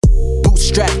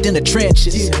Bootstrapped in the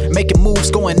trenches, making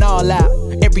moves, going all out.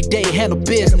 Every day handle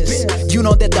business. You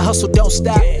know that the hustle don't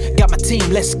stop. Got my team,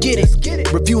 let's get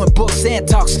it. Reviewing books and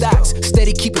talk stocks.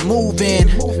 Steady, keep it moving.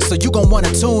 So you gon'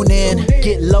 wanna tune in.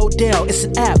 Get Lodell, it's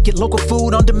an app. Get local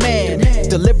food on demand.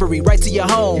 Delivery right to your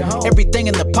home. Everything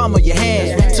in the palm of your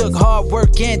hand. Took hard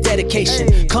work and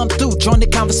dedication. Come through, join the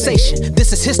conversation.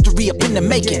 This is history up in the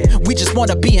making. We just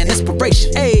wanna be an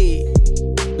inspiration. Hey,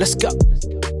 let's go.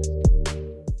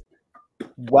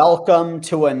 Welcome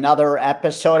to another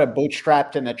episode of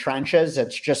Bootstrapped in the Trenches.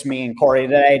 It's just me and Corey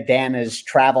today. Dan is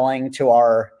traveling to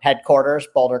our headquarters,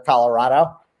 Boulder,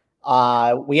 Colorado.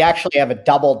 We actually have a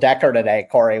double-decker today,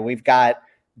 Corey. We've got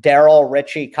Daryl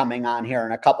Ritchie coming on here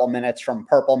in a couple minutes from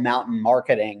Purple Mountain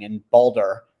Marketing in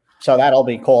Boulder. So that'll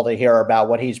be cool to hear about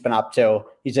what he's been up to.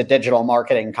 He's a digital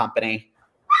marketing company.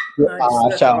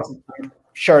 Nice. So Awesome. I'm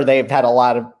sure they've had a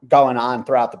lot of going on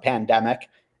throughout the pandemic.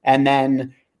 And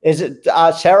then is it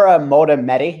Sarah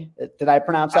Modametti? Did I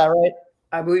pronounce that right?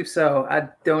 I believe so. I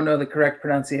don't know the correct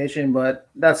pronunciation, but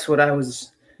that's what I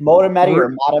was. Modametti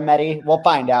or Modametti? We'll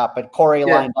find out. But Corey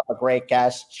lined up a great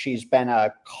guest. She's been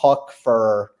a cook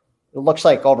for, it looks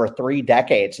like over 3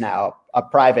 decades now, a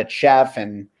private chef,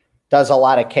 and does a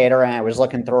lot of catering. I was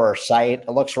looking through her site.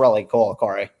 It looks really cool,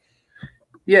 Corey.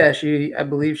 Yeah, I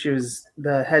believe she was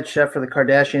the head chef for the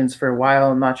Kardashians for a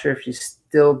while. I'm not sure if she's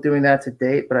still doing that to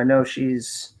date, but I know she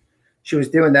was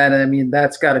doing that. And I mean,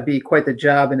 that's got to be quite the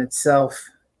job in itself.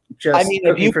 Just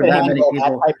if you could handle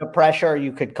that type of pressure,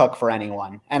 you could cook for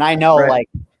anyone. And I know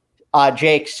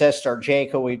Jake's sister,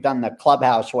 Jake, who we've done the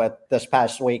clubhouse with this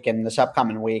past week and this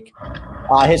upcoming week,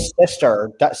 his sister,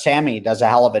 Sammy, does a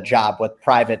hell of a job with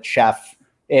private chef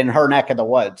in her neck of the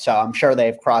woods. So I'm sure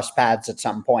they've crossed paths at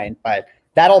some point, but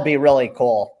that'll be really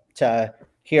cool to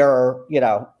hear,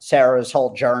 Sarah's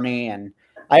whole journey. And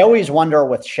I always wonder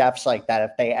with chefs like that,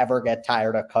 if they ever get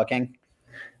tired of cooking.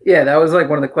 Yeah, that was like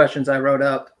one of the questions I wrote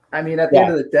up. I mean, at the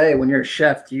end of the day, when you're a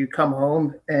chef, do you come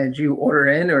home and you order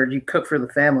in or do you cook for the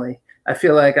family? I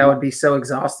feel like I would be so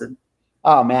exhausted.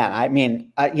 Oh, man. I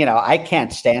mean, I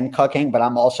can't stand cooking, but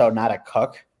I'm also not a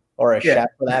cook or a chef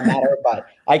for that matter. But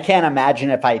I can't imagine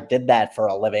if I did that for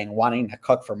a living, wanting to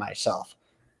cook for myself.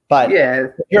 But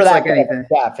if you're that good of a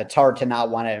chef, it's hard to not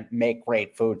want to make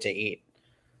great food to eat.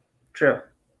 True.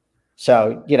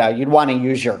 So, you'd want to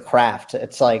use your craft.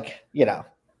 It's like,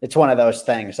 it's one of those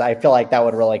things. I feel like that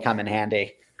would really come in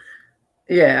handy.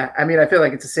 Yeah. I mean, I feel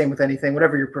like it's the same with anything,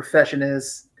 whatever your profession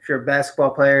is. If you're a basketball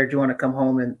player, do you want to come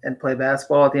home and play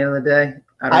basketball at the end of the day?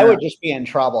 I would just be in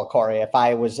trouble, Corey, if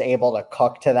I was able to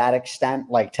cook to that extent,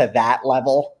 like to that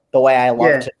level, the way I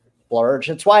love to splurge.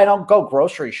 It's why I don't go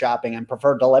grocery shopping and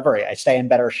prefer delivery. I stay in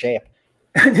better shape.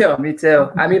 Yeah, me too.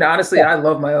 I mean, honestly, I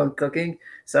love my own cooking,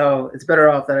 so it's better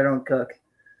off that I don't cook.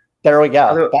 There we go.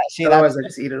 Otherwise, I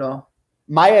just eat it all.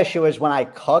 My issue is when I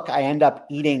cook, I end up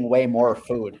eating way more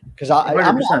food because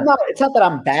it's not that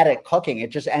I'm bad at cooking. It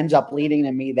just ends up leading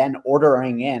to me then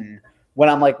ordering in when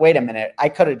I'm like, wait a minute, I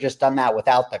could have just done that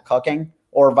without the cooking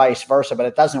or vice versa, but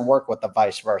it doesn't work with the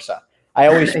vice versa. I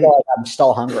always feel like I'm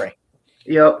still hungry.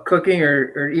 Cooking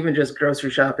or even just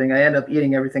grocery shopping, I end up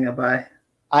eating everything I buy.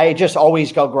 I just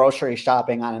always go grocery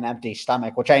shopping on an empty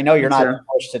stomach, which I know you're not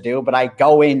supposed to do, but I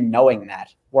go in knowing that,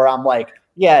 where I'm like,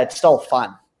 yeah, it's still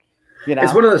fun.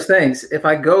 It's one of those things. If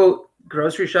I go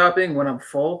grocery shopping when I'm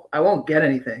full, I won't get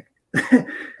anything.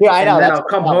 Yeah, I know. And then I'll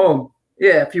come home.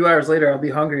 Yeah, a few hours later, I'll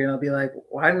be hungry and I'll be like,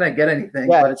 why didn't I get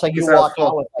anything? Yeah, but it's like you walk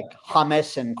out with like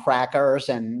hummus and crackers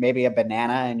and maybe a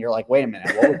banana, and you're like, wait a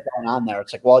minute, what was going on there?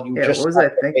 It's like, well, you just what was I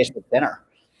thinking? With dinner.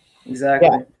 Exactly.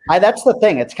 Yeah, that's the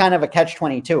thing. It's kind of a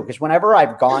catch-22 because whenever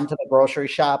I've gone to the grocery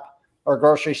shop or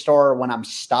grocery store when I'm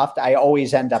stuffed, I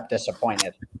always end up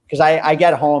disappointed because I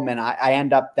get home and I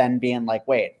end up then being like,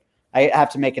 wait, I have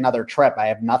to make another trip. I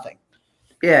have nothing.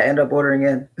 Yeah, end up ordering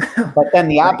in. But then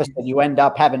the opposite, you end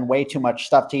up having way too much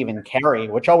stuff to even carry,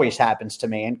 which always happens to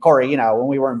me. And Corey, when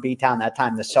we were in B-Town that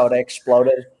time, the soda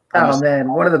exploded. Oh,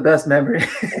 man, one of the best memories.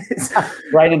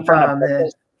 Right in front of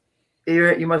us.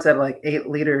 You must have like 8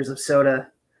 liters of soda.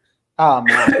 Oh,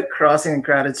 man. Crossing a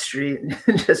crowded street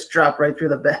and just drop right through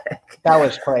the bag. That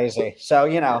was crazy. So,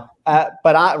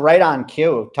 but right on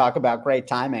cue, talk about great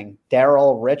timing.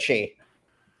 Daryl Ritchie.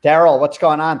 Daryl, what's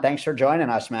going on? Thanks for joining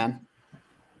us, man.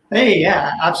 Hey,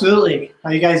 yeah, absolutely. How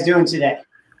you guys doing today?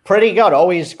 Pretty good.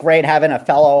 Always great having a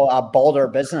fellow Boulder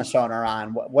business owner on.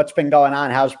 What's been going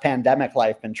on? How's pandemic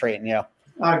life been treating you?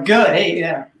 Good. Hey,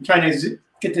 yeah, I'm trying to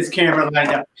get this camera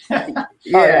lined up.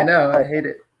 Yeah, I know. I hate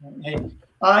it. Hey,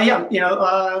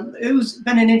 it was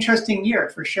been an interesting year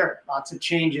for sure. Lots of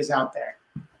changes out there.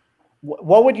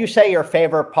 What would you say your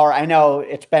favorite part? I know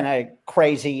it's been a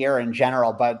crazy year in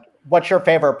general, but what's your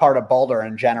favorite part of Boulder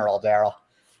in general, Daryl?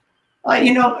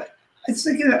 It's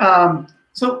like,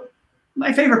 so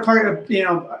my favorite part of,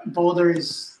 Boulder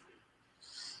is,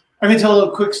 I'm going to tell a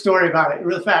little quick story about it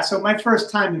real fast. So my first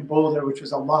time in Boulder, which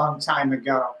was a long time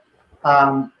ago,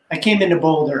 I came into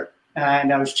Boulder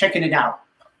and I was checking it out.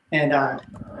 And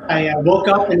I woke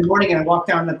up in the morning and I walked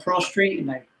down the Pearl Street and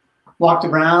I walked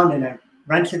around and I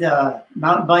rented a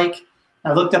mountain bike.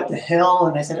 I looked up the hill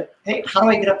and I said, hey, how do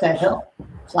I get up that hill?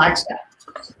 Flagstaff.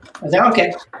 I said,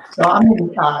 okay. So I'm in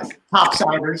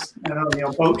topsiders,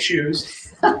 boat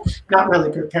shoes, not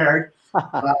really prepared.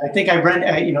 I think I rent,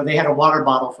 they had a water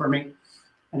bottle for me.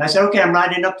 And I said, okay, I'm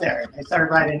riding up there. I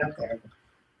started riding up there. It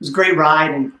was a great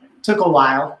ride and took a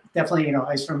while. Definitely,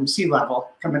 I was from sea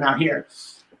level coming out here.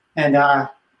 And I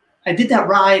did that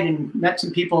ride and met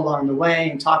some people along the way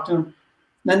and talked to them.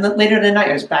 And then later that night,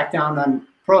 I was back down on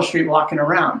Pearl Street walking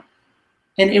around.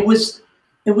 And it was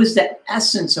the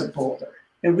essence of Boulder.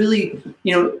 It really,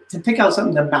 to pick out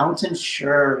something, the mountains,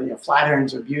 sure,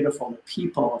 Flatirons are beautiful, the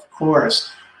people, of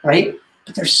course, right?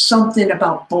 But there's something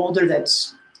about Boulder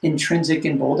that's intrinsic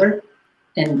in Boulder.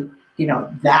 And,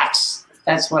 that's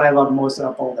what I love most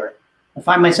about Boulder. I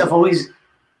find myself always,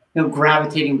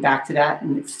 gravitating back to that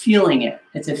and feeling it.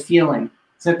 It's a feeling.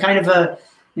 It's a kind of a,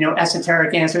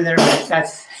 esoteric answer there, but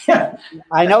that's.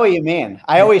 I know what you mean.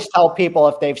 I always tell people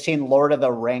if they've seen Lord of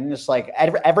the Rings, like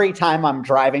every time I'm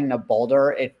driving to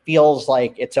Boulder, it feels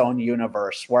like its own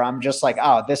universe where I'm just like,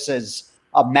 oh, this is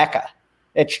a Mecca.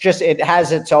 It's just, it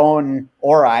has its own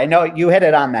aura. I know you hit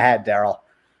it on the head, Daryl.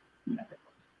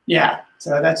 Yeah.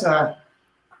 So that's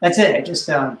it. It just,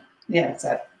 it's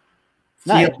that.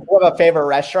 Nice. You have a favorite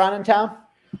restaurant in town?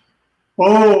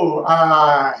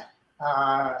 Oh,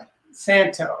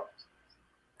 Santo.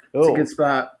 It's a good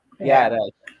spot. Yeah,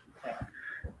 it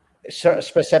is. So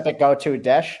specific go-to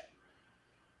dish?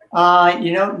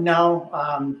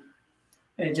 No.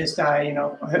 It just,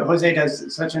 Jose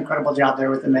does such an incredible job there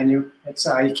with the menu. It's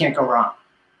you can't go wrong.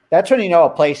 That's when a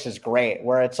place is great,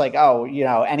 where it's like, oh,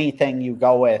 anything you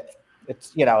go with,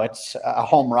 it's it's a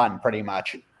home run pretty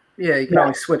much. Yeah, you can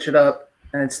always switch it up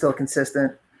and it's still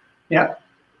consistent. Yeah.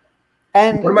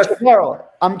 And Daryl,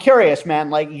 I'm curious, man,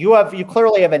 like you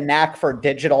clearly have a knack for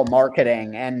digital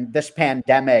marketing, and this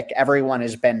pandemic, everyone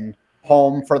has been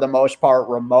home for the most part,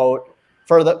 remote.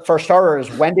 For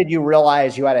starters, when did you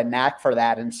realize you had a knack for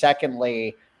that? And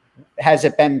secondly, has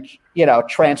it been,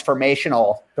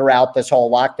 transformational throughout this whole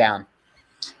lockdown?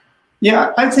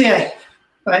 Yeah, I'd say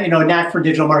a knack for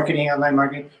digital marketing, online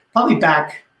marketing, probably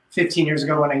back 15 years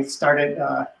ago when I started,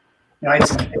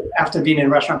 after being in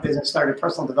the restaurant business, started a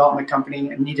personal development company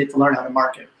and needed to learn how to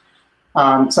market.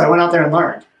 So I went out there and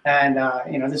learned. And,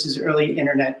 this is early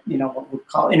internet, what we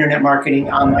call internet marketing,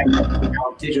 online marketing,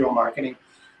 digital marketing.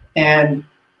 And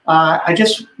I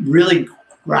just really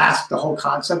grasped the whole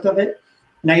concept of it.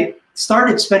 And I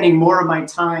started spending more of my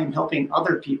time helping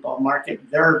other people market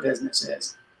their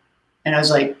businesses. And I was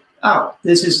like, oh,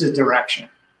 this is the direction.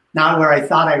 Not where I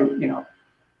thought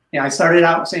I started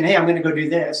out saying, hey, I'm going to go do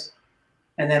this.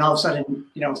 And then all of a sudden,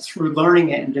 through learning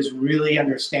it and just really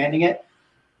understanding it,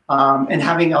 and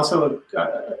having also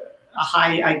a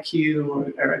high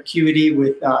IQ or acuity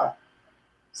with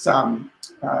some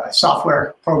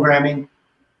software programming.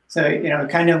 So, it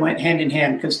kind of went hand in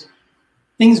hand because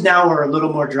things now are a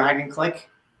little more drag and click,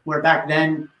 where back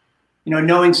then,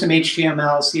 knowing some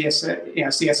HTML,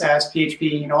 CSS,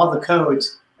 PHP, all the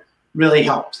codes really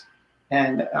helped.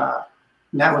 And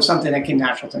that was something that came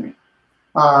natural to me.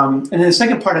 And then the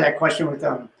second part of that question with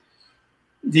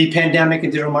the pandemic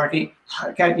and digital marketing,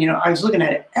 I was looking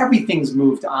at it. Everything's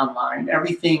moved online.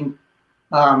 Everything.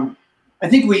 I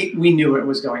think we knew it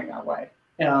was going that way.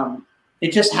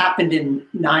 It just happened in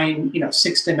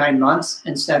 6 to 9 months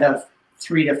instead of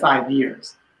 3 to 5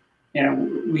 years.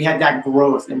 We had that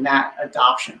growth and that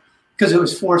adoption because it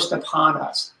was forced upon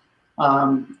us.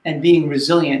 And being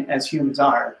resilient as humans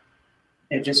are,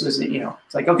 it just was,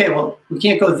 it's like, okay, well, we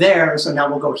can't go there, so now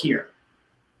we'll go here.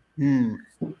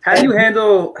 How do you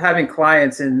handle having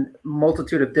clients in a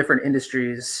multitude of different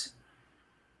industries?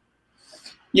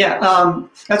 Yeah,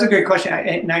 that's a great question.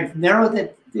 And I've narrowed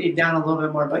it down a little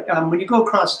bit more. But when you go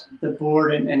across the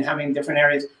board and having different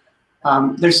areas,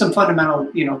 there's some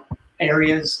fundamental,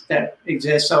 areas that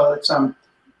exist. So it's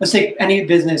let's say any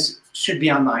business should be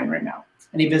online right now.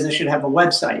 Any business should have a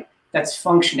website that's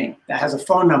functioning, that has a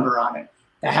phone number on it,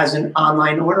 that has an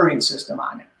online ordering system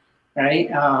on it, right?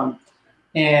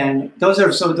 And those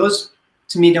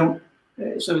to me don't.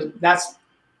 So that's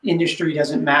industry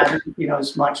doesn't matter,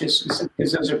 as much as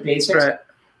because those are basics. Right.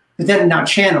 But then now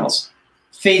channels,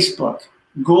 Facebook,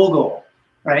 Google,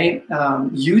 right?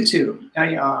 YouTube.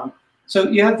 So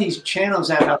you have these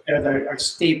channels out there that are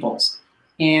staples.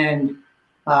 And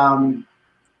then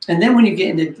when you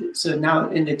get into, so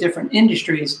now in the different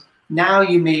industries, now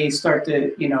you may start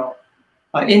to,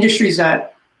 industries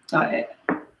that,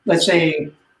 let's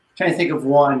say, trying to think of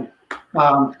one.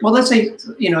 Well, let's say,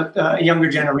 a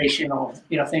younger generational,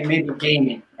 thing, maybe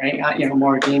gaming, right?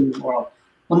 More gaming world.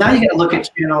 Well, now you got to look at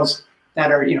channels that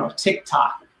are,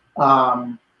 TikTok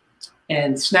and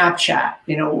Snapchat.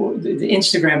 The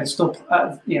Instagram is still,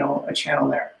 a channel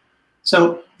there.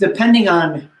 So depending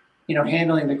on,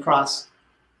 handling the cross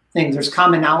things, there's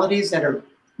commonalities that are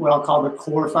what I'll call the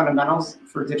core fundamentals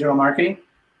for digital marketing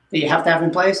that you have to have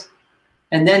in place.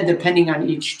 And then depending on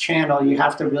each channel, you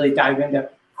have to really dive into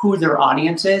who their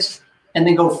audience is, and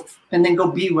then go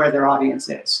be where their audience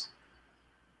is.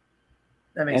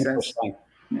 That makes sense.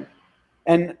 Yeah.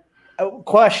 And a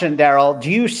question, Daryl, do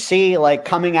you see, like,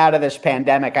 coming out of this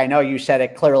pandemic, I know you said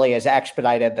it clearly has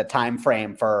expedited the time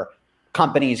frame for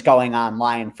companies going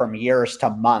online from years to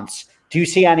months. Do you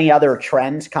see any other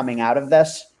trends coming out of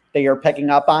this that you're picking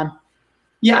up on?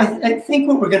 Yeah, I think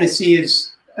what we're going to see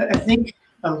is, I think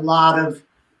a lot of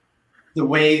the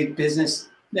way business,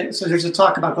 so there's a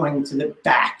talk about going to the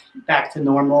back to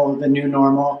normal, the new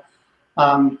normal.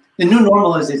 The new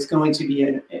normal is it's going to be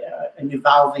an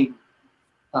evolving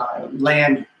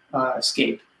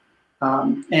landscape.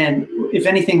 And if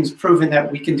anything's proven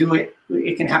that we can do it,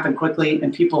 it can happen quickly,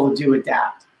 and people do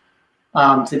adapt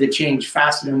to the change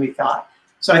faster than we thought.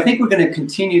 So I think we're going to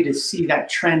continue to see that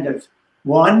trend of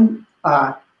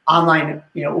online,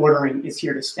 ordering is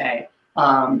here to stay.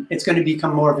 It's going to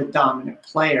become more of a dominant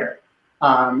player.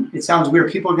 It sounds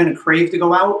weird. People are going to crave to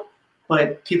go out,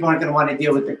 but people aren't going to want to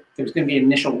deal with it. There's going to be an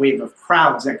initial wave of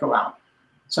crowds that go out.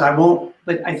 So I won't,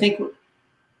 but I think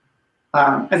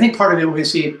part of it, we're going to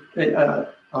see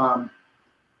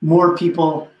more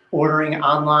people ordering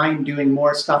online, doing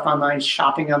more stuff online,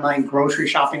 shopping online, grocery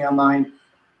shopping online.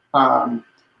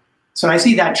 So I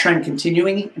see that trend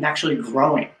continuing and actually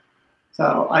growing.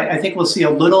 So I think we'll see a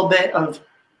little bit of,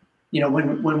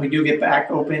 when we do get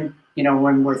back open,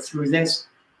 when we're through this,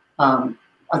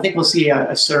 I think we'll see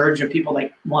a surge of people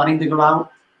like wanting to go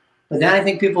out. But then I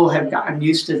think people have gotten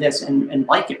used to this and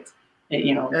like it.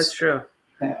 That's true.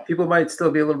 People might still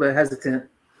be a little bit hesitant.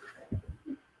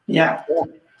 Yeah.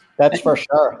 That's for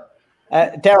sure.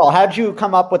 Daryl, how'd you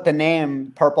come up with the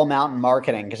name Purple Mountain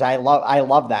Marketing? Because I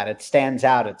love that. It stands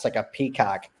out. It's like a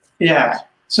peacock. Yeah.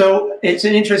 So it's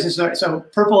an interesting story. So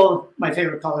purple, my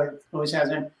favorite color, always has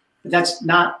been. But that's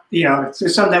not, it's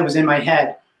just something that was in my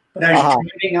head. But I was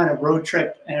driving on a road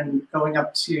trip and going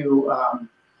up to,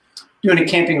 doing a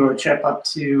camping road trip up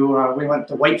to, we went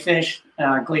to Whitefish,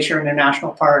 Glacier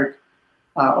International Park,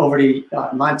 over to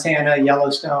Montana,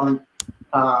 Yellowstone,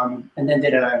 and then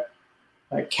did a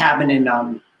cabin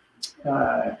in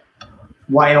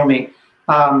Wyoming.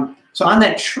 So on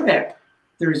that trip,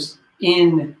 there's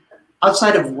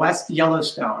outside of West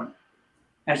Yellowstone,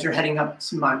 as you're heading up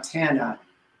to Montana,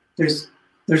 there's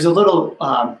a little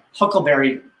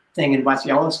huckleberry thing in West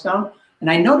Yellowstone, and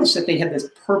I noticed that they had this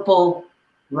purple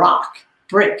rock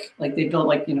brick, like they built,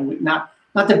 like, not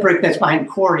the brick that's behind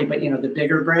Quarry, but the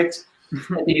bigger bricks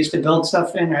that they used to build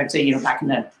stuff in. I'd say back in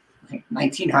the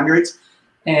 1900s,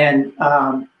 and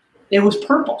it was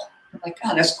purple. I'm like,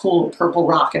 God, that's cool, purple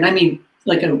rock, and I mean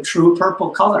like a true purple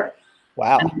color.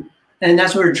 Wow. And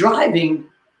as we were driving,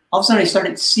 all of a sudden I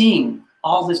started seeing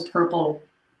all this purple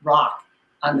rock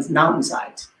on this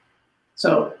mountainsides.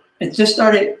 So it just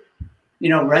started,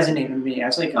 resonating with me. I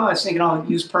was like, I was thinking I'll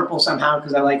use purple somehow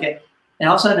because I like it. And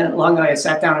all of a sudden, along the way, I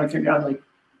sat down and figured out, like,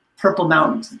 Purple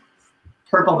Mountain.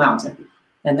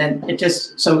 And then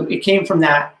it came from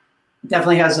that. It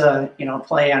definitely has a,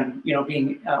 play on,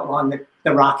 being along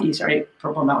the Rockies, right?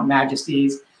 Purple Mountain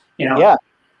Majesties, Yeah.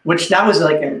 Which that was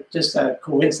like just a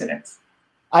coincidence.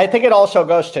 I think it also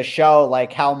goes to show,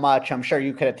 like, how much, I'm sure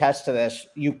you could attest to this,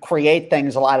 you create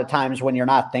things a lot of times when you're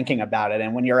not thinking about it.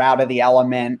 And when you're out of the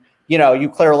element, you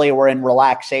clearly were in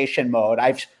relaxation mode.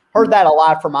 I've heard that a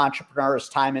lot from entrepreneurs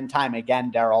time and time again,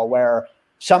 Daryl, where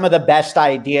some of the best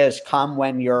ideas come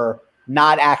when you're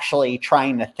not actually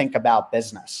trying to think about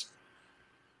business.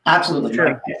 Absolutely.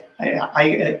 Sure.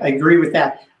 I agree with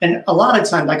that. And a lot of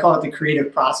times I call it the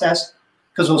creative process,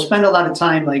 because we'll spend a lot of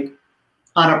time, like,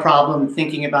 on a problem,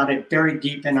 thinking about it very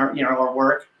deep in our, our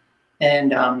work,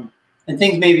 and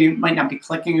things maybe might not be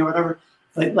clicking or whatever.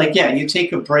 But, like, you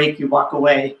take a break, you walk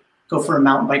away, go for a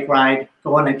mountain bike ride,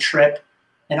 go on a trip,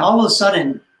 and all of a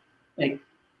sudden, like,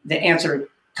 the answer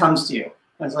comes to you.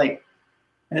 I was like,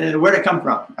 where'd it come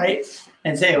from, right?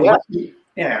 And say,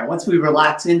 once we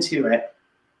relax into it,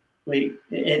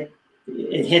 it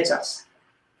hits us.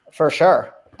 For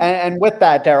sure. And with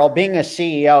that, Daryl, being a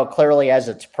CEO clearly has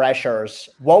its pressures.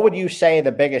 What would you say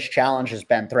the biggest challenge has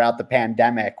been throughout the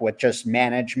pandemic with just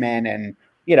management and,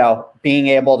 being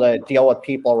able to deal with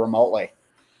people remotely?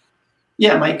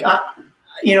 Yeah, Mike,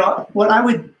 what I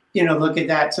would, look at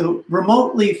that. So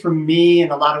remotely for me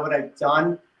and a lot of what I've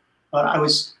done, I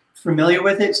was familiar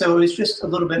with it. So it was just a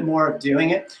little bit more of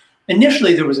doing it.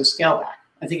 Initially, there was a scale back.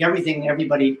 I think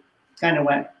everybody kind of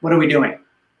went, what are we doing?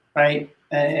 Right.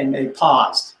 And they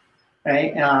paused.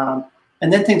 Right.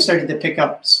 And then things started to pick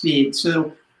up speed.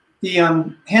 So the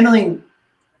handling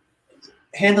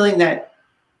that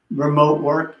remote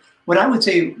work, what I would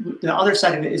say the other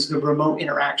side of it is the remote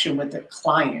interaction with the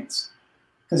clients,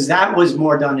 because that was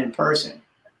more done in person.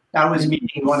 That was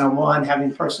meeting one-on-one,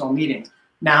 having personal meetings.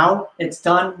 Now it's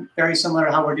done very similar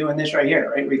to how we're doing this right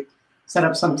here, right? We set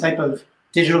up some type of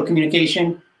digital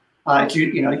communication,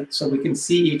 so we can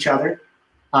see each other.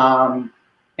 And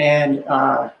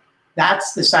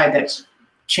that's the side that's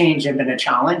changed and been a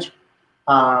challenge.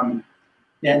 And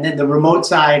then the remote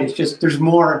side is just, there's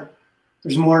more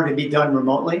to be done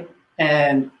remotely.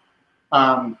 And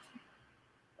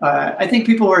I think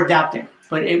people were adapting,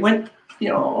 but it went,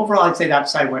 overall, I'd say that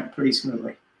side went pretty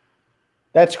smoothly.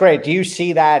 That's great. Do you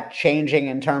see that changing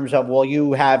in terms of, will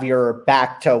you have your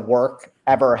back to work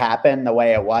ever happen the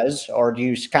way it was? Or do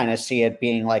you kind of see it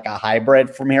being like a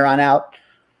hybrid from here on out?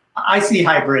 I see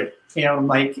hybrid,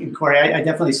 Mike and Corey, I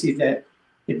definitely see that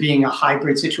it being a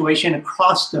hybrid situation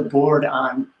across the board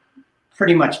on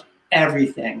pretty much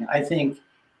everything. I think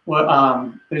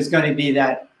there's going to be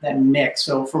that mix.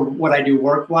 So for what I do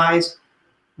work-wise,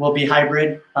 will be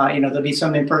hybrid. There'll be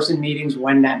some in-person meetings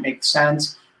when that makes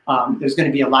sense. There's going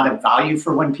to be a lot of value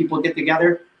for when people get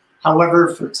together.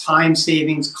 However, for time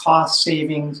savings, cost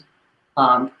savings,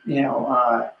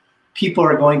 people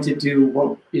are going to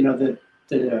do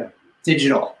the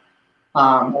digital.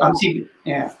 I'm seeing,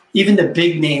 even the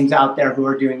big names out there who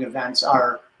are doing events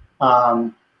are,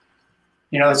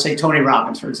 let's say Tony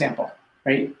Robbins, for example,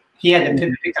 right? He had to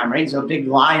pivot big time, right? He's a big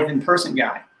live in-person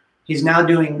guy. He's now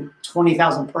doing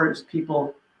 20,000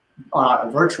 people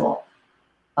virtual.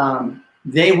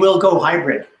 They will go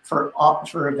hybrid for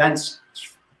events,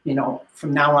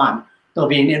 from now on. There'll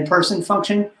be an in-person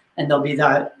function and there'll be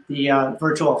the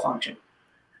virtual function.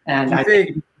 And I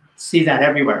think see that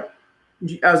everywhere.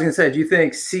 I was going to say, do you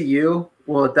think CU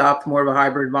will adopt more of a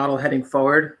hybrid model heading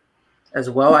forward as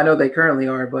well? I know they currently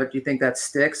are, but do you think that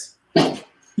sticks?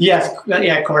 Yes.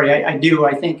 Yeah, Corey, I do.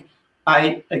 I think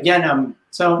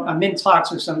so I'm in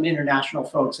talks with some international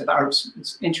folks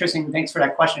it's interesting. Thanks for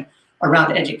that question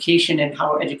around education and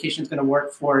how education is going to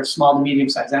work for small to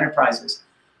medium-sized enterprises.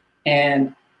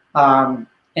 And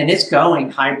it's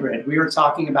going hybrid. We were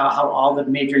talking about how all the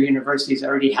major universities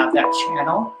already have that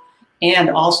channel,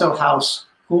 and also how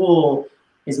school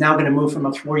is now going to move from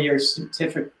a 4-year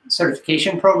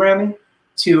certification programming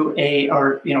to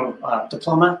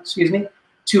diploma,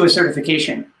 to a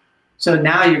certification. So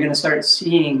now you're going to start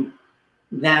seeing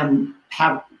them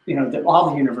have, all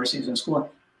the universities and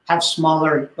school have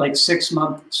smaller, like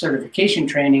 6-month certification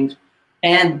trainings,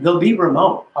 and they'll be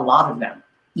remote, a lot of them.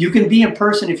 You can be in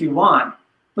person if you want,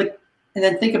 and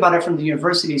then think about it from the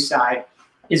university side,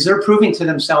 is they're proving to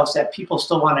themselves that people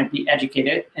still want to be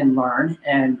educated and learn.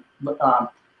 And the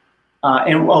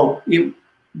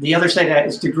other side of that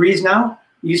is degrees now.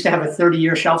 You used to have a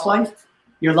 30-year shelf life.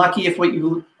 You're lucky if what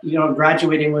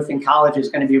graduating with in college is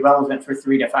going to be relevant for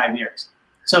 3 to 5 years.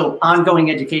 So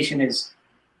ongoing education is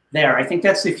there. I think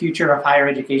that's the future of higher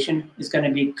education, is going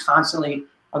to be constantly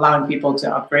allowing people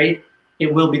to upgrade.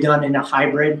 It will be done in a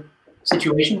hybrid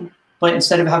situation, but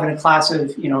instead of having a class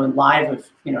of, live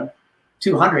of,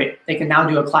 200, they can now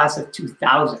do a class of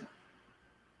 2,000,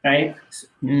 right?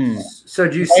 So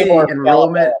do you see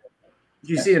enrollment?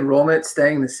 Do you see enrollment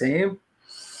staying the same?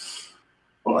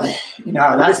 How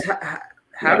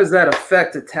does that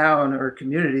affect a town or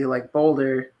community like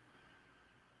Boulder?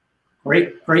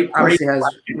 Great. Obviously has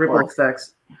ripple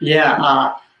effects.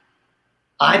 Yeah,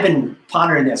 I've been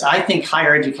pondering this. I think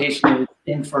higher education is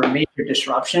in for a major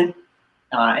disruption,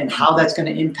 and how that's going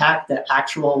to impact the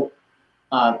actual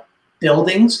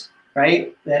buildings,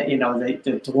 right? That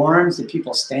the dorms, the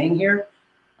people staying here.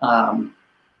 I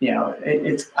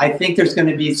think there's going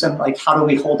to be some, like, how do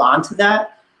we hold on to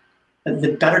that?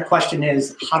 The better question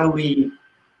is, how do we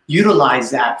utilize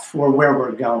that for where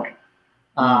we're going?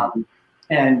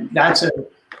 And that's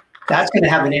going to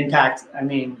have an impact. I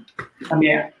mean,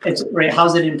 it's right.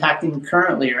 How's it impacting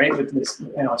currently, right? With this,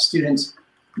 students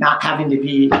not having to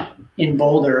be in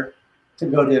Boulder to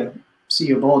go to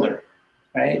CU Boulder,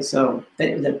 right? So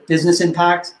the business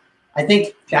impact, I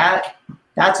think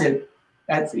that's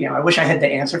I wish I had the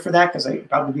answer for that, because it'd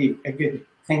probably be a good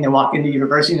thing to walk into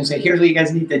university and say, here's what you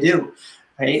guys need to do,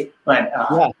 right? But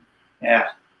yeah.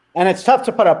 And it's tough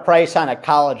to put a price on a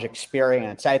college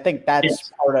experience. I think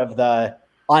that's part of the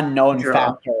unknown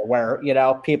factor where,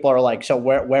 people are like, so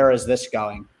where is this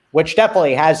going? Which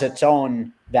definitely has its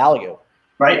own value.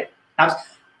 Right.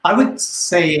 I would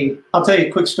say, I'll tell you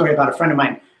a quick story about a friend of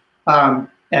mine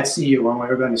at CU when we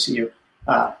were going to CU.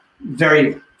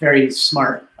 Very, very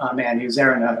smart man. He was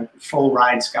there in a full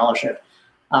ride scholarship.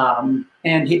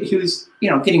 And he was,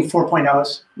 getting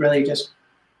 4.0s, really just,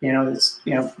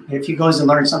 if he goes and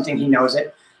learns something, he knows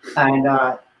it. And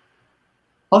all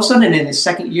of a sudden in his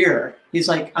second year, he's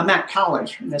like, I'm at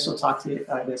college, and this will talk to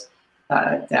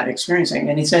that experiencing.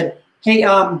 And he said, hey,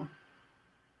 I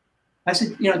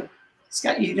said,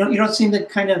 Scott, you don't seem to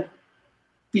kind of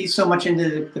be so much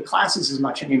into the classes as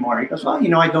much anymore. He goes, well,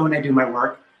 I go and I do my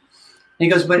work.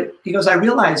 And he goes, I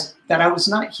realized that I was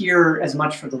not here as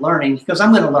much for the learning. He goes,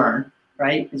 I'm going to learn,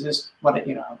 right? It's just what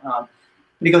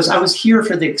but he goes, I was here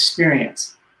for the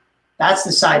experience. That's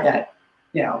the side that,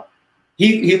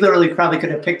 he literally probably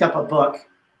could have picked up a book,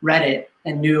 read it,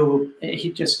 and knew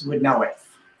he just would know it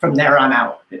from there on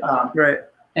out. Right.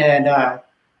 And,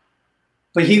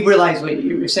 but he realized what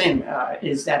you were saying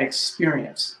is that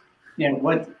experience.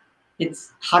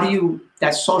 How do you,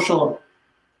 that social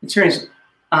experience.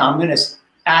 I'm going to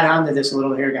add on to this a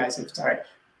little here, guys, if it's all right.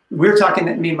 We were talking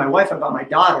to me and my wife about my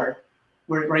daughter,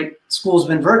 where school's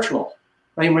been virtual,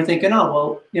 right? And we're thinking,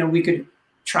 oh, well, we could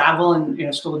travel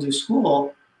and, still do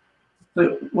school.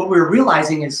 But what we were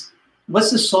realizing is,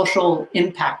 what's the social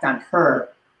impact on her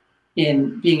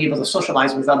in being able to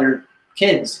socialize with other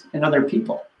kids and other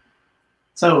people?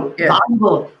 So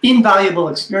invaluable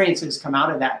experiences come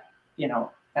out of that,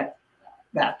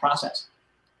 that process.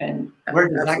 And where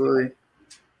does that go?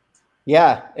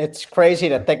 Yeah, it's crazy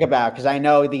to think about, because I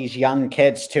know these young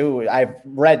kids too. I've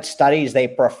read studies, they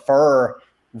prefer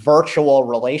virtual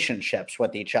relationships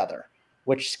with each other,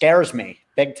 which scares me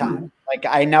big time. Like,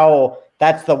 I know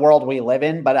that's the world we live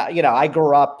in, but I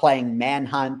grew up playing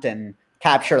Manhunt and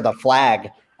Capture the Flag.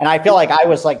 And I feel like I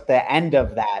was like the end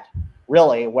of that,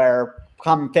 really, where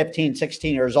come 15,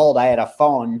 16 years old, I had a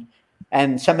phone,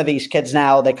 and some of these kids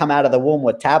now, they come out of the womb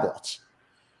with tablets.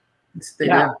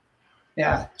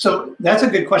 Yeah. So that's a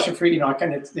good question for what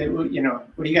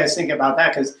do you guys think about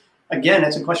that? Because again,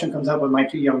 that's a question that comes up with my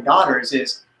two young daughters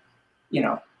is,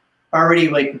 already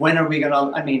like, when are we going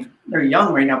to, they're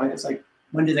young right now, but it's like,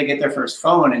 when do they get their first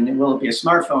phone, and will it be a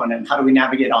smartphone, and how do we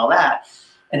navigate all that?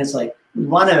 And it's like, we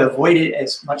want to avoid it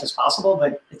as much as possible,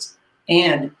 but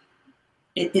it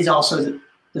is also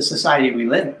the society we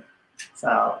live in.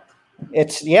 So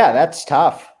that's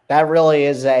tough. That really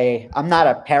is I'm not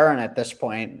a parent at this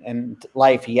point in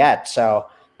life yet. So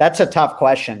that's a tough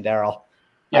question, Daryl.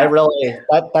 Yeah.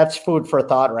 That's food for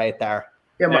thought right there.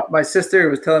 Yeah. My sister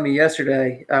was telling me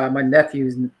yesterday, my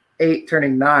nephew's 8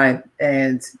 turning 9,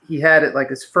 and he had it like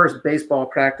his first baseball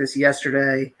practice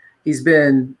yesterday. He's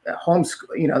been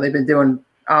homeschool, they've been doing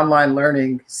online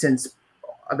learning since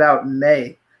about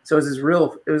May. So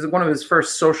it was one of his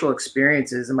first social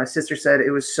experiences. And my sister said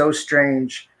it was so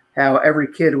strange how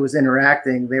every kid was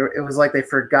interacting. It was like they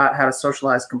forgot how to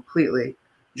socialize completely,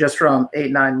 just from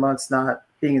 8-9 months not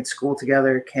being in school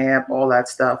together, camp, all that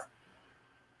stuff.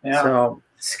 Yeah. So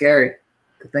it's scary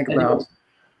to think about.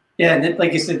 Yeah, and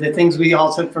like you said, the things we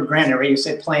all took for granted, right? You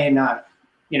said playing, manhunt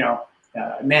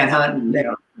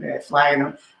and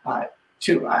flag.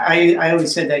 Too. I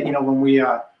always said that when we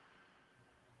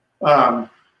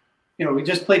we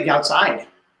just played outside,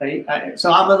 right?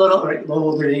 So I'm a little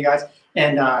older than you guys,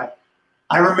 and I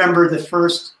remember the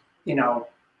first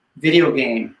video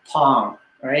game, Pong,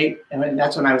 right? And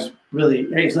that's when I was really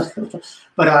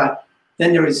but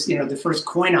then there was the first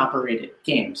coin operated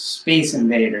games, Space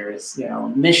Invaders,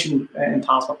 Mission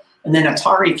Impossible, and then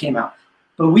Atari came out.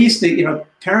 But we used to,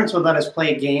 parents would let us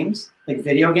play games, like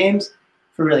video games,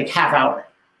 for like half hour,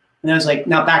 and I was like,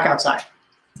 now back outside.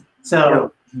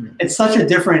 So it's such a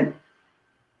different,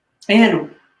 and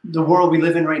the world we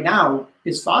live in right now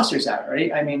fosters that,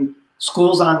 right?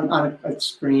 School's on a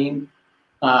screen,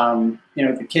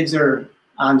 the kids are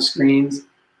on screens.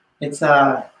 It's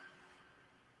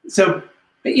so,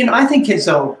 but I think kids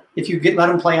though, if you let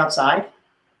them play outside,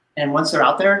 and once they're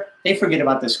out there, they forget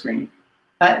about the screen.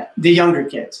 The younger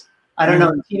kids, I don't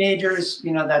know, teenagers,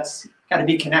 that's got to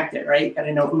be connected, right? Got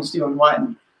to know who's doing what,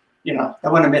 and don't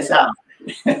want to miss out.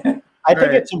 I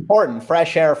think it's important,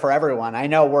 fresh air for everyone. I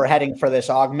know we're heading for this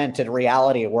augmented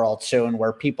reality world soon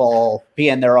where people be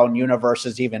in their own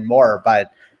universes even more.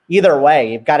 But either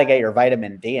way, you've got to get your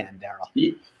vitamin D in,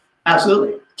 Daryl.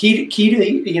 Absolutely. Key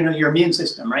to your immune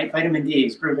system, right? Vitamin D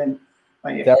is proven.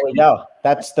 There we go.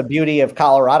 That's the beauty of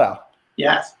Colorado.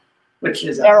 Yes. Which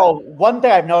is Daryl, one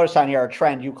thing I've noticed on your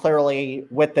trend, you clearly,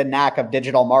 with the knack of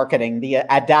digital marketing, the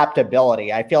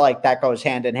adaptability. I feel like that goes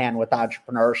hand in hand with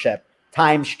entrepreneurship.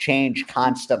 Times change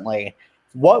constantly.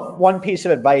 What one piece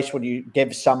of advice would you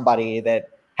give somebody that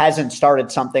hasn't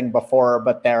started something before,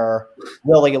 but they're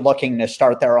really looking to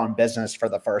start their own business for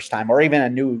the first time, or even a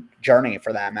new journey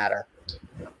for that matter?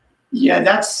 Yeah,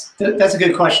 that's a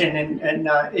good question.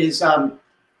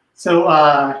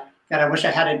 God, I wish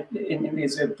I had it.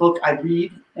 It's a book I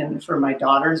read and for my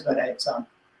daughters, but it's a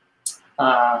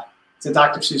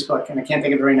Dr. Seuss book, and I can't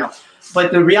think of it right now.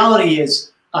 But the reality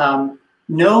is,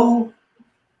 know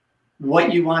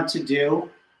what you want to do,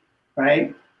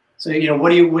 right? So what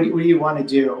do you want to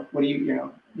do? What do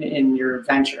you in your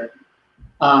venture?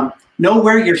 Know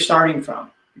where you're starting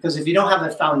from, because if you don't have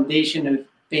a foundation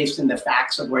based in the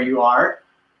facts of where you are,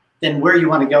 then where you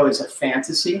want to go is a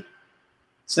fantasy.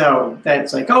 So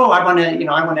that's like, oh, I want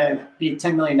to be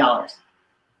 $10 million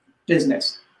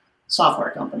business,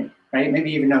 software company, right?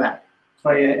 Maybe you even know that.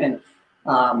 And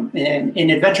in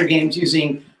adventure games,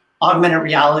 using augmented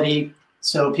reality,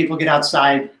 so people get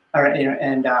outside, but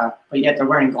yet they're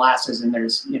wearing glasses, and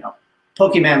there's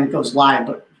Pokemon goes live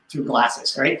but through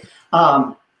glasses, right?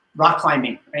 Rock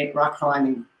climbing, right? Rock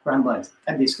climbing gremlins,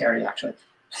 that'd be scary actually.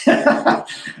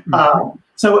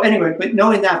 So anyway, but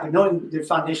knowing the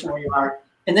foundation where you are.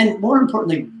 And then more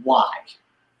importantly, why?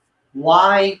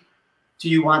 Why do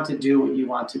you want to do what you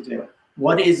want to do?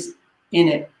 What is in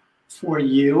it for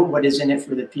you? What is in it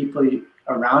for the people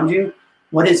around you?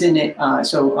 What is in it?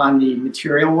 So on the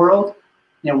material world,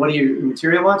 what are your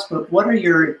material wants? But what are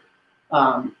your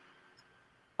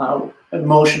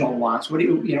emotional wants? What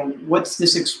do what's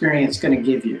this experience going to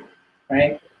give you,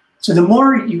 right? So the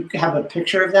more you have a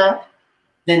picture of that,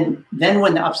 then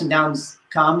when the ups and downs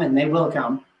come, and they will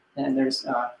come, and there's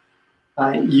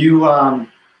you'll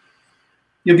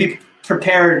be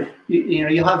prepared.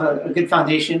 You'll have a good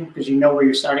foundation because you know where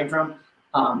you're starting from,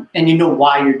 and you know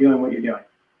why you're doing what you're doing.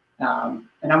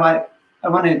 And I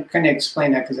want to kind of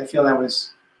explain that because I feel that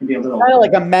was maybe a little kind of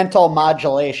like a mental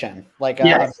modulation, like a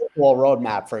visual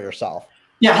roadmap for yourself.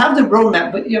 Yeah, have the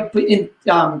roadmap,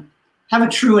 but have a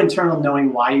true internal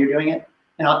knowing why you're doing it.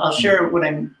 And I'll share what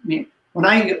I mean. When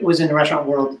I was in the restaurant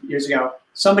world years ago,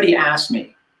 somebody asked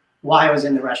me why I was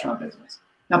in the restaurant business.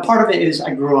 Now, part of it is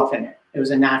I grew up in it. It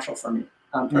was a natural for me.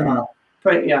 I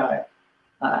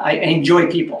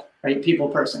enjoy people, right? People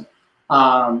person.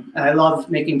 And I love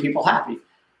making people happy.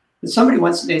 But somebody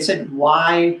once, they said,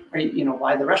 why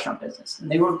the restaurant business?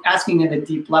 And they were asking at a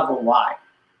deep level, why?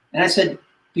 And I said,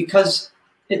 because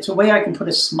it's a way I can put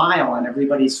a smile on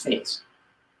everybody's face.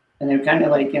 And they're kind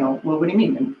of like, well, what do you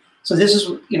mean? And so this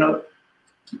is,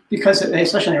 because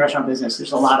especially in the restaurant business,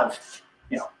 there's a lot of,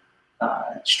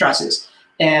 stresses,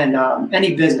 and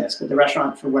any business, but the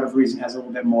restaurant, for whatever reason, has a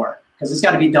little bit more because it's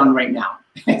got to be done right now.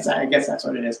 I guess that's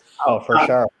what it is. Oh, for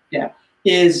sure. Yeah.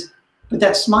 But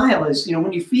that smile is,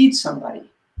 when you feed somebody,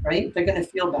 right, they're going to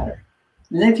feel better.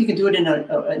 And then if you can do it in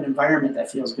an environment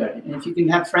that feels good, and if you can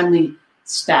have friendly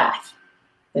staff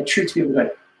that treats people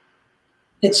good,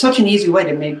 it's such an easy way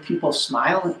to make people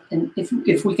smile. And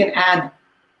if we can add,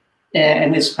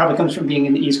 and this probably comes from being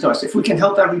in the East Coast, if we can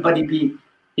help everybody be,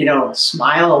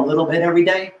 smile a little bit every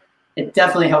day, it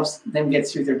definitely helps them get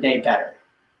through their day better.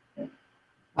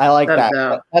 I like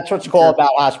that. That's what's cool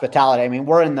about hospitality. I mean,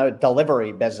 we're in the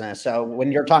delivery business. So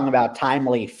when you're talking about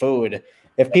timely food,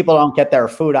 if people don't get their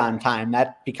food on time,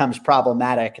 that becomes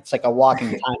problematic. It's like a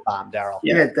walking time bomb, Daryl.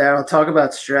 Yeah, Daryl, talk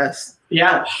about stress.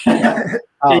 Yeah.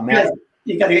 Oh, man.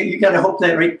 You gotta hope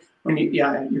that right when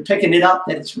you're picking it up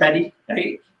that it's ready,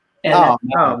 right? And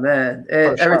man.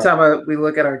 Every time we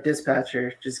look at our dispatcher,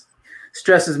 it just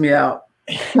stresses me out.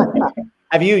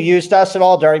 Have you used us at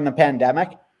all during the pandemic?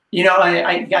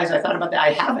 I thought about that.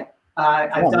 I haven't.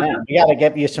 I've done. We got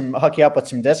to hook you up with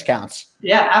some discounts.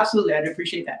 Yeah, absolutely. I'd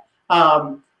appreciate that.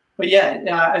 But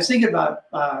yeah, I was thinking about,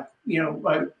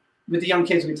 with the young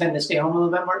kids, we tend to stay home a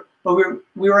little bit more. But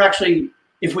we were actually,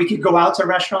 if we could go out to a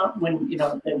restaurant when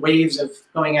the waves of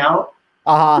going out.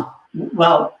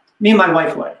 Well, me and my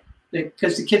wife would,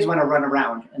 because the kids want to run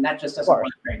around, and that just doesn't work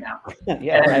right now.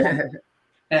 Yeah.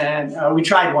 And we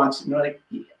tried once, and we're like,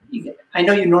 I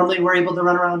know you normally were able to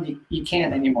run around, you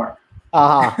can't anymore.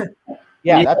 Yeah,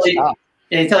 that's tough.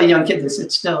 They tell a young kid to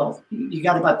sit still. You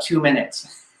got about 2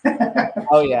 minutes.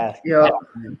 Oh yeah. Yeah.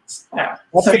 Yeah.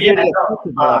 What's So, the yeah, beauty of no,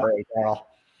 pizza delivery, Daryl?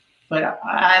 but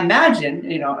I imagine,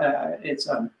 it's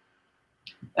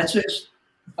that's just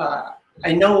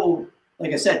I know,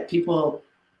 like I said, people,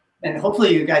 and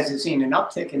hopefully you guys have seen an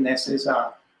uptick in this is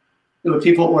with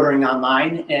people ordering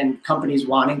online and companies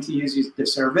wanting to use the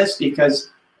service because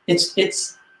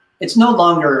it's no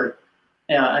longer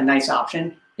a nice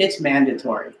option. It's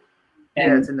mandatory.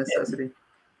 And, yeah, it's a necessity.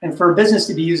 And for a business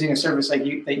to be using a service like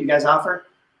that you guys offer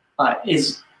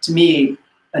is, to me,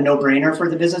 a no-brainer for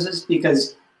the businesses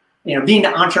because, being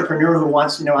an entrepreneur who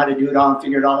wants to know how to do it all and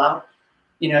figure it all out,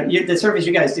 the service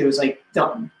you guys do is like,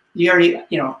 I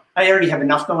already have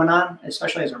enough going on,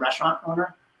 especially as a restaurant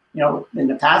owner. In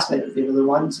the past, they were the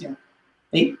ones,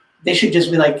 they should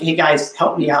just be like, hey guys,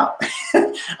 help me out.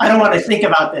 I don't want to think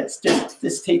about this.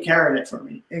 Just take care of it for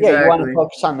me. Exactly. Yeah, you want to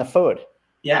focus on the food.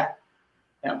 Yeah.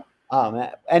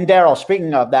 And Daryl,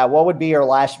 speaking of that, what would be your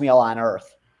last meal on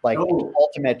earth? Like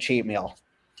ultimate cheat meal?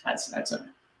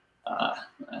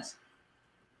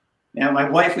 My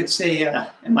wife would say,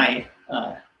 and my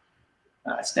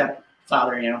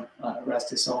stepfather, rest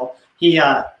his soul, it'd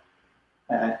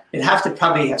have to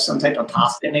probably have some type of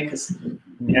pasta in it because,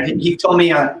 he told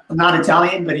me I'm not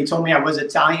Italian, but he told me I was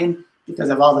Italian because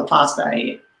of all the pasta I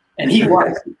ate. And he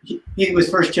was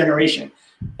first generation.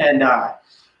 And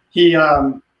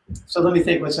so let me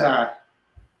think, that's a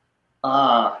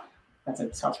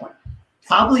tough one.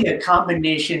 Probably a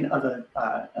combination of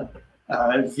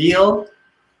a veal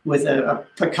with a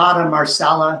piccata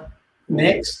marsala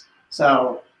mix.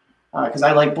 So, because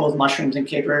I like both mushrooms and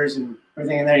capers and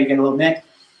everything in there, you get a little mix.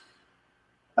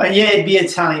 It'd be an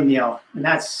Italian meal, and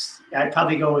I'd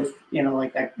probably go with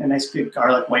like that, a nice good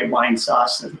garlic white wine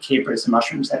sauce, the capers, the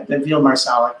mushrooms, the veal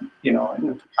marsala, and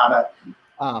the piccata.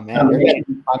 Oh man,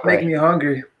 making me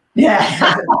hungry.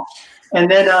 Yeah, and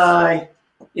then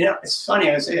it's funny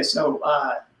I would say this. So,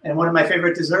 and one of my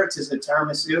favorite desserts is the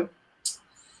tiramisu.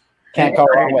 Can't go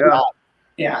wrong with that.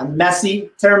 Yeah,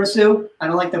 messy tiramisu. I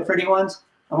don't like the pretty ones.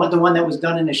 I want the one that was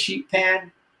done in a sheet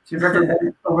pan. If you've ever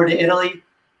been over to Italy,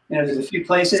 there's a few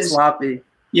places. It's sloppy.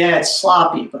 Yeah, it's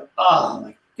sloppy, but oh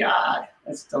my God,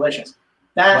 that's delicious.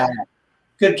 That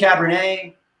good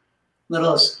Cabernet,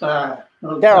 little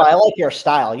Daryl, I like your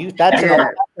style. That's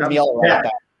a meal right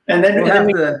there. And then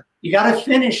you got to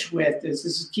finish with this.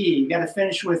 This is key. You got to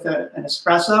finish with an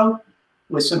espresso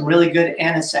with some really good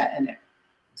anisette in it.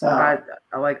 So I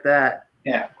like that.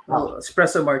 Yeah,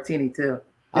 espresso martini too.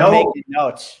 I'm making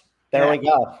notes. There we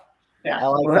go. Yeah, I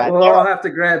like that. We'll all have to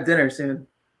grab dinner soon.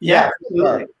 Yeah,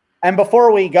 absolutely. And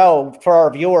before we go, for our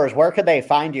viewers, where could they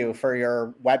find you for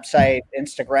your website,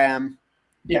 Instagram?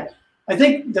 Yeah, I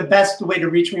think the best way to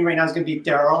reach me right now is going to be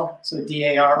Daryl, so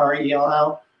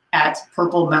DARRELL at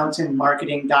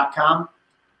purplemountainmarketing.com.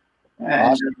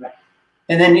 Awesome.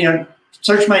 And then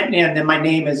search my name. And then my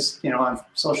name is on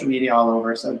social media all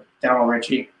over. So Daryl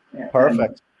Ritchie. Yeah.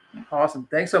 Perfect. Awesome.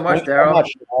 Thanks so much, Daryl.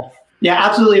 Yeah,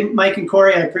 absolutely, Mike and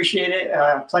Corey. I appreciate it.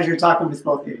 Pleasure talking with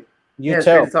both of you. You too.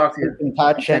 Great to talk to you. Keep in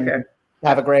touch and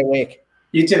have a great week.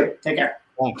 You too. Take care.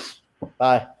 Thanks.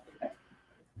 Bye.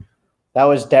 That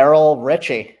was Daryl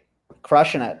Ritchie,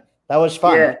 crushing it. That was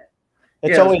fun. Yeah.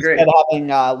 It's always good having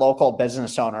local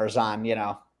business owners on,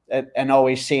 and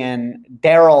always seeing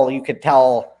Daryl. You could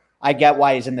tell. I get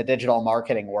why he's in the digital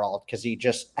marketing world because he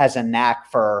just has a knack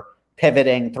for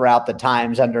pivoting throughout the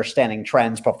times, understanding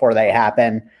trends before they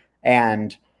happen,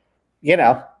 and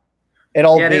it'll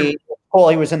be cool.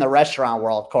 He was in the restaurant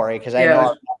world, Corey, because I know. I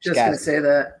was just gonna say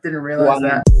that. Didn't realize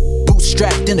that.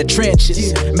 Bootstrapped in the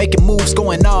trenches, making moves,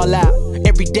 going all out.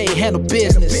 Every day handle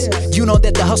business. You know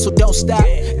that the hustle don't stop.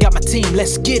 Got my team,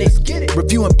 let's get it.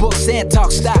 Reviewing books and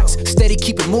talk stocks. Steady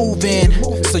keep it moving.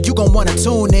 So you gon' wanna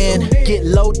tune in. Get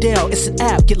Lodell, it's an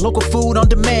app. Get local food on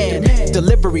demand.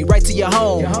 Delivery right to your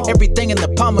home. Everything in the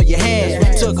palm of your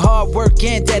hand. Took hard work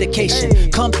and dedication.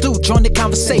 Come through, join the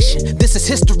conversation. This is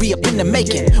history up in the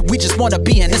making. We just wanna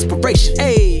be an inspiration.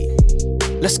 Hey,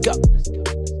 let's go.